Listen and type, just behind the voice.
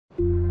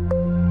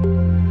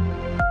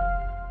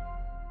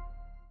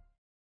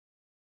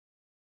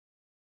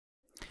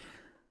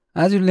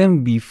As you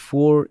learned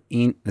before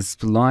in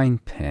spline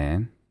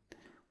pen,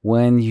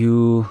 when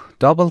you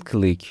double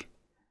click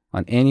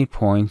on any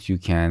point, you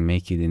can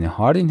make it in a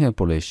hard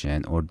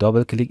interpolation or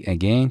double click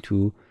again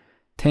to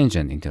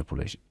tangent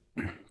interpolation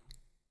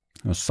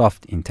or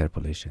soft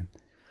interpolation.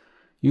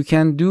 You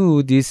can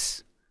do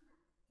this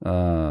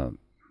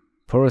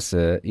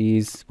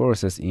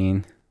process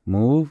in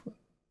in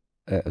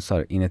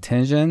a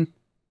tangent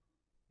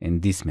in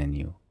this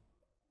menu.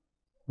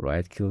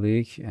 Right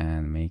click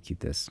and make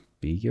it as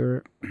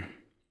bigger.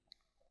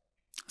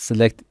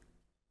 Select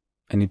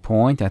any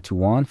point that you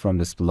want from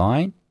the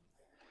spline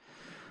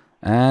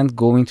and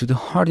go into the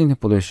hard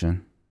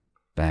interpolation,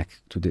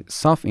 back to the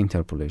soft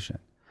interpolation.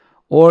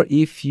 Or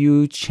if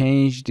you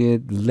change the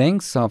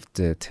length of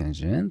the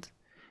tangent,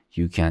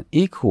 you can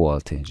equal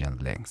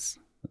tangent lengths.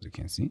 As you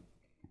can see,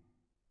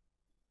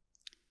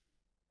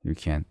 you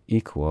can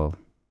equal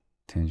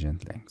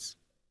tangent lengths.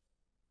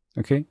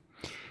 Okay.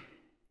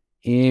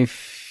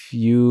 If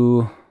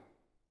you,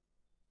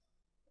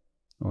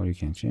 or you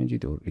can change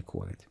it or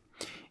equal it.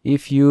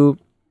 If you,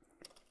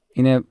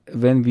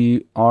 when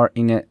we are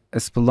in a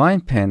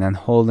spline pen and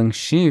holding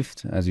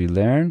shift, as you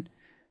learn,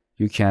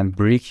 you can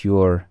break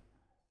your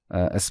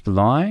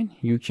spline.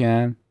 You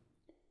can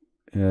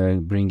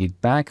bring it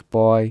back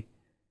by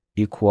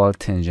equal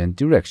tangent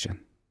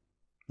direction.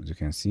 As you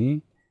can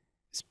see,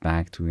 it's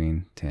back to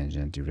in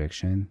tangent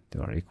direction. They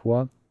are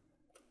equal.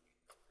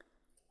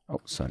 Oh,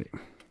 sorry.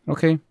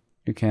 Okay.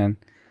 You can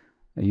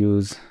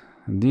use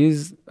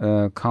these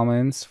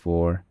comments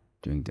for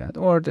doing that,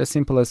 or the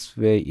simplest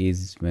way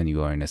is when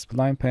you are in a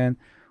spline pen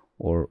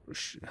or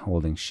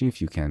holding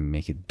shift, you can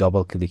make it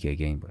double click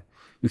again. But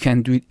you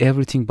can do it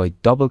everything by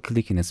double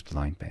clicking a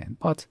spline pen,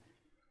 but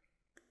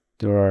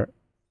there are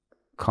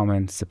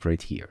comments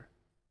separate here.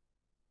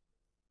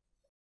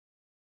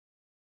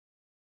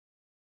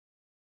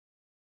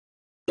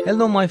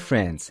 Hello my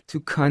friends,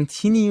 to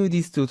continue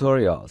these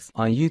tutorials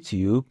on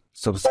YouTube,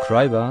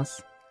 subscribe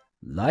us,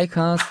 like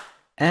us,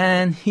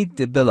 and hit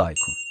the bell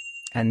icon.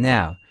 And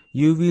now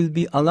you will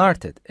be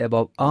alerted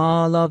about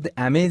all of the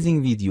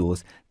amazing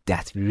videos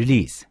that we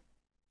release.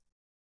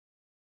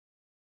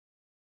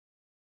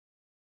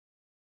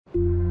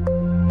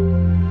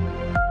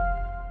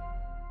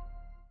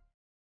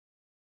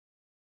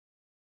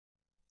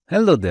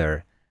 Hello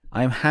there,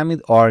 I'm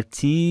Hamid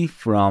RT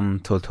from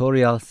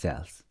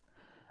TutorialCells.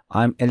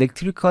 I'm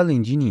electrical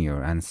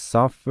engineer and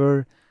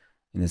software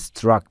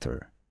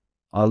instructor.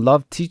 I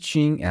love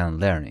teaching and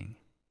learning.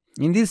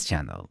 In this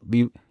channel,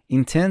 we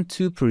intend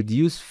to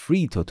produce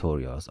free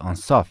tutorials on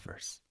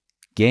softwares,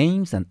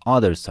 games, and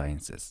other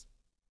sciences.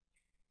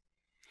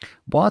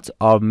 But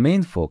our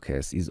main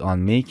focus is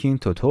on making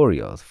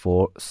tutorials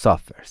for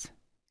softwares.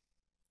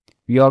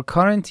 We are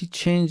currently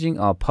changing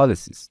our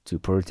policies to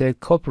protect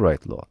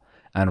copyright law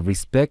and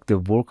respect the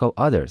work of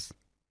others.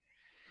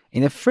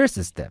 In the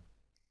first step,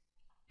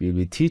 we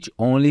will teach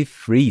only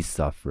free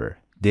software.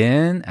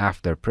 Then,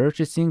 after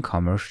purchasing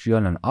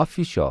commercial and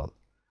official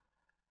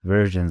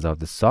versions of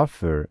the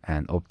software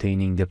and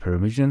obtaining the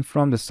permission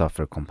from the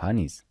software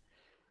companies,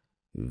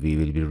 we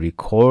will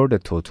record a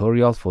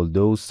tutorial for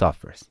those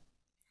softwares.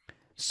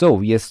 So,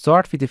 we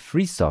start with the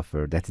free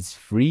software that is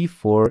free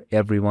for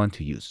everyone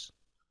to use.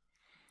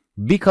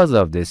 Because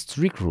of the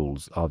strict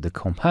rules of the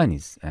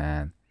companies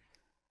and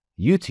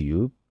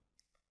YouTube,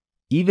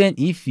 even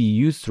if we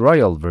use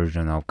trial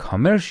version of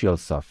commercial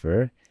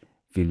software,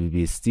 we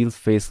will still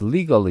face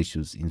legal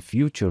issues in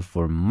future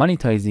for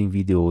monetizing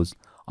videos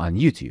on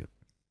YouTube.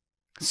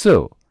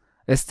 So,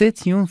 stay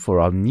tuned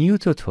for our new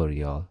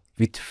tutorial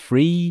with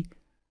free,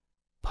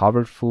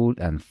 powerful,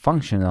 and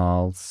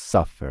functional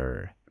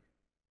software.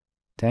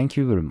 Thank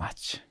you very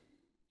much.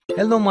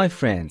 Hello my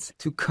friends,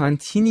 to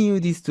continue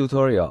these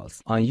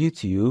tutorials on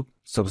YouTube,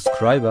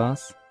 subscribe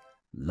us,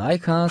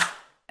 like us,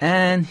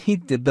 and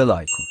hit the bell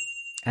icon.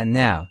 And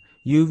now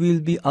you will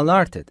be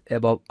alerted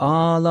about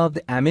all of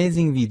the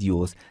amazing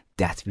videos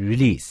that we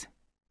release.